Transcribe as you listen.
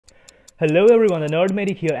Hello everyone, the Nerd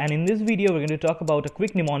Medic here, and in this video we're going to talk about a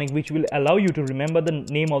quick mnemonic which will allow you to remember the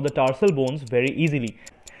name of the tarsal bones very easily.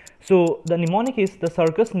 So the mnemonic is: the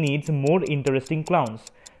circus needs more interesting clowns.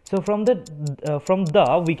 So from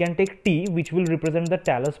the we can take T, which will represent the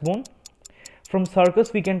talus bone. From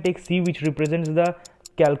circus we can take C, which represents the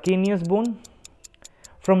calcaneus bone.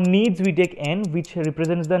 From needs we take N, which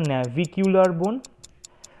represents the navicular bone.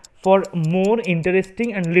 For more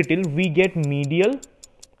interesting and little we get medial,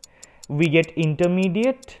 we get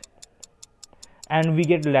intermediate, and we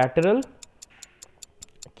get lateral,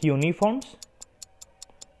 cuneiforms,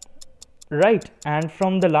 right? And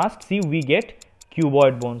from the last C we get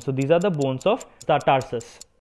cuboid bones. So these are the bones of the tarsus.